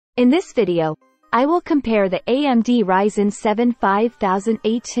In this video, I will compare the AMD Ryzen 7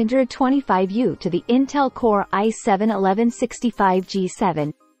 5825U to the Intel Core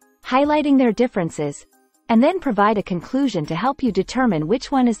i7-1165G7, highlighting their differences, and then provide a conclusion to help you determine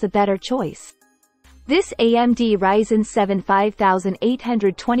which one is the better choice. This AMD Ryzen 7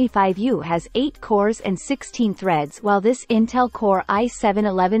 5825U has 8 cores and 16 threads, while this Intel Core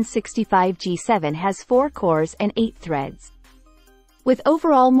i7-1165G7 has 4 cores and 8 threads. With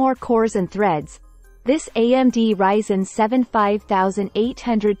overall more cores and threads, this AMD Ryzen 7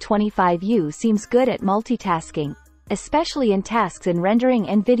 5825U seems good at multitasking, especially in tasks in rendering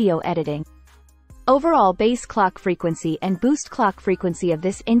and video editing. Overall base clock frequency and boost clock frequency of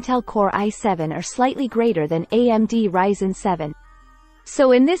this Intel Core i7 are slightly greater than AMD Ryzen 7.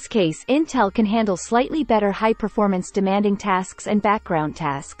 So in this case, Intel can handle slightly better high-performance demanding tasks and background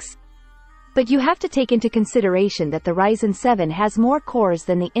tasks. But you have to take into consideration that the Ryzen 7 has more cores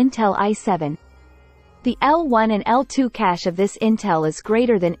than the Intel i7. The L1 and L2 cache of this Intel is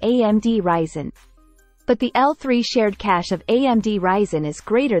greater than AMD Ryzen. But the L3 shared cache of AMD Ryzen is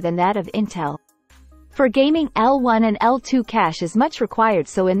greater than that of Intel. For gaming, L1 and L2 cache is much required,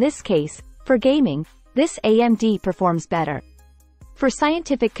 so in this case, for gaming, this AMD performs better. For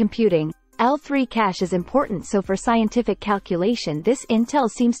scientific computing, L3 cache is important, so for scientific calculation this Intel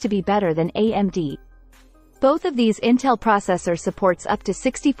seems to be better than AMD. Both of these Intel processor supports up to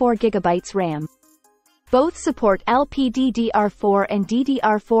 64 GB RAM. Both support LPDDR4 and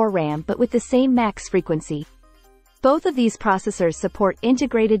DDR4 RAM but with the same max frequency. Both of these processors support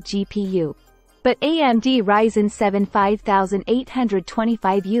integrated GPU. But AMD Ryzen 7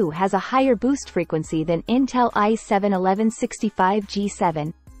 5825U has a higher boost frequency than Intel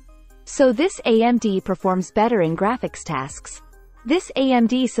i7-1165G7. So this AMD performs better in graphics tasks. This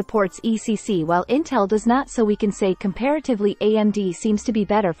AMD supports ECC while Intel does not, so we can say comparatively AMD seems to be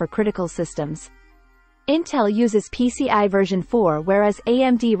better for critical systems. Intel uses PCI version 4 whereas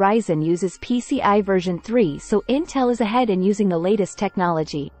AMD Ryzen uses PCI version 3, so Intel is ahead in using the latest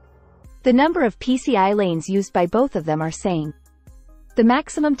technology. The number of PCI lanes used by both of them are same. The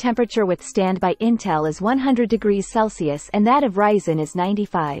maximum temperature withstand by Intel is 100 degrees Celsius and that of Ryzen is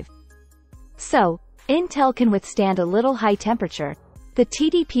 95. So, Intel can withstand a little high temperature. The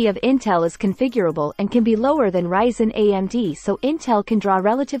TDP of Intel is configurable and can be lower than Ryzen AMD, so Intel can draw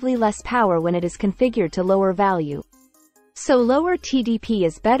relatively less power when it is configured to lower value. So lower TDP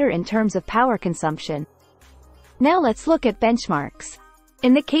is better in terms of power consumption. Now let's look at benchmarks.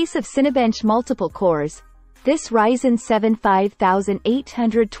 In the case of Cinebench multiple cores, this Ryzen 7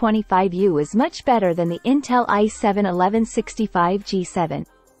 5825U is much better than the Intel i7-1165G7.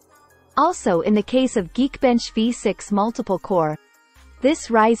 Also in the case of Geekbench V6 multiple core, this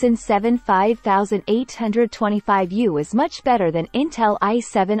Ryzen 7 5825U is much better than Intel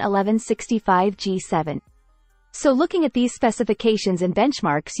i7-1165G7. So looking at these specifications and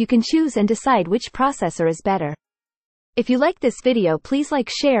benchmarks, you can choose and decide which processor is better. If you like this video, please like,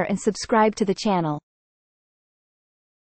 share and subscribe to the channel.